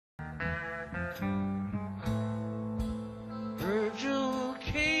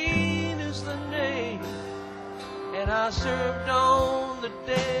served on the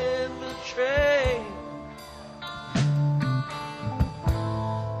Danville train.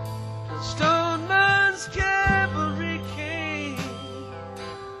 The Stoneman's cavalry came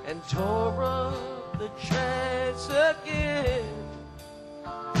and tore up the tracks again.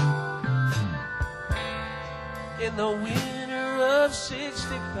 In the winter of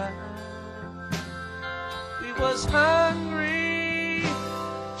 '65, we was hungry,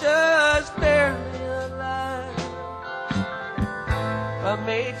 just barely alive. By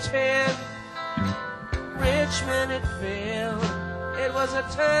May 10th, Richmond had fell. It was a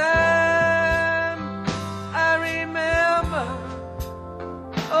time I remember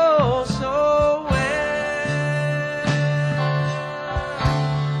oh so well.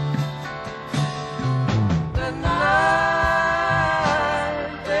 The night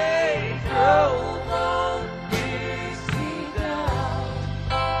they drove on Dixie down,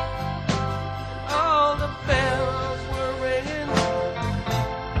 all the bells were ringing.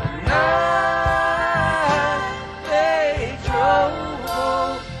 The night they drove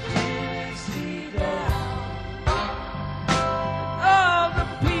on Dixie down, all the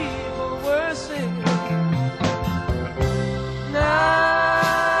people were singing. Na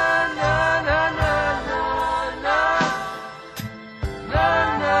na na na na na na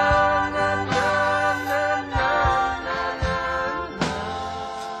na na na na na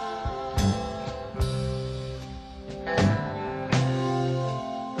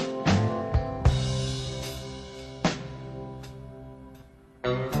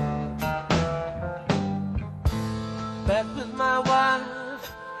Back with my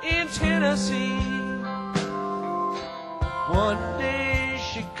wife in Tennessee, one day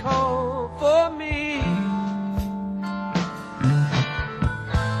she called for me.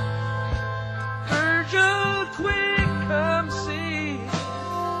 Virgil, quick, come see.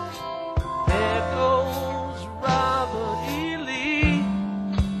 There goes Robert E. Lee.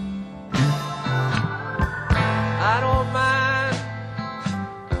 I don't mind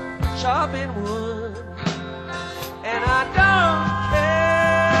chopping wood, and I don't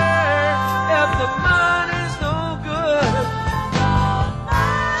care if the money's no good.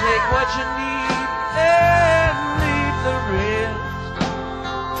 Take what you need and leave the rest.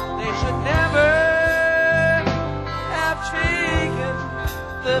 They should never have taken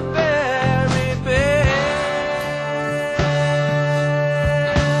the very best.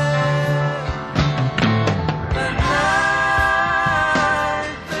 The night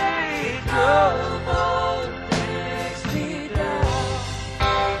they drove on Dixie down,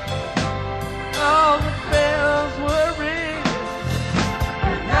 all the bells were ringing.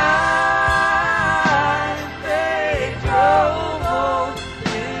 The night they drove on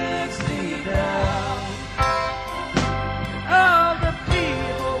Dixie down, all the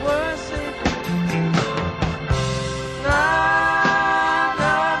people were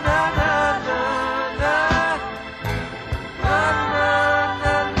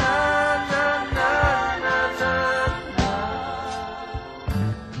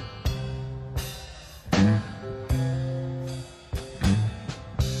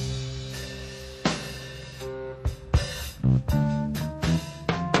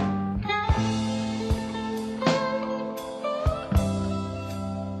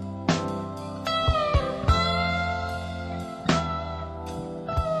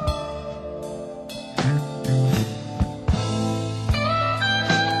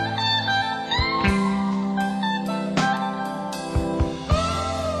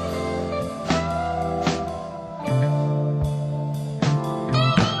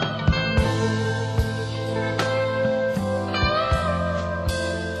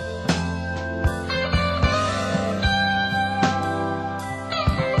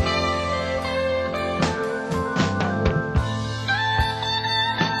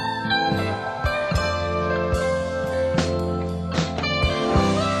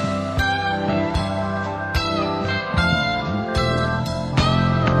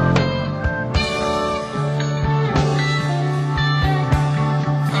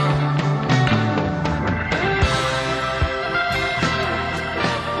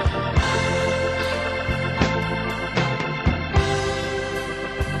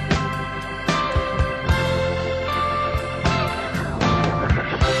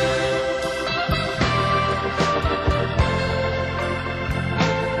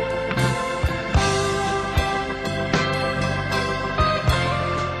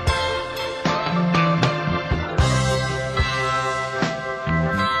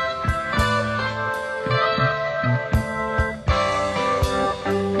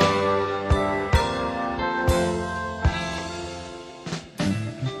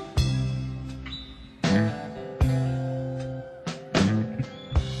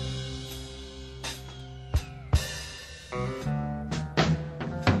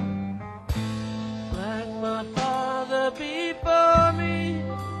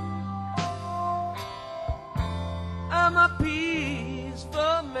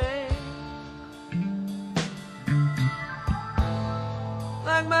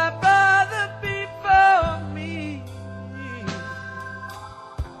like my brother before me.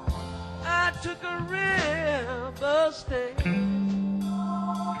 I took a river stand,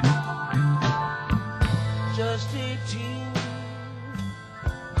 just 18,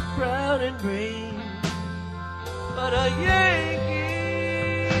 proud and brave, but a Yankee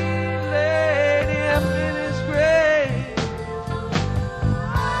lady up in his grave,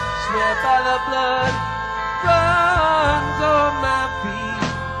 swept by the blood runs on my feet.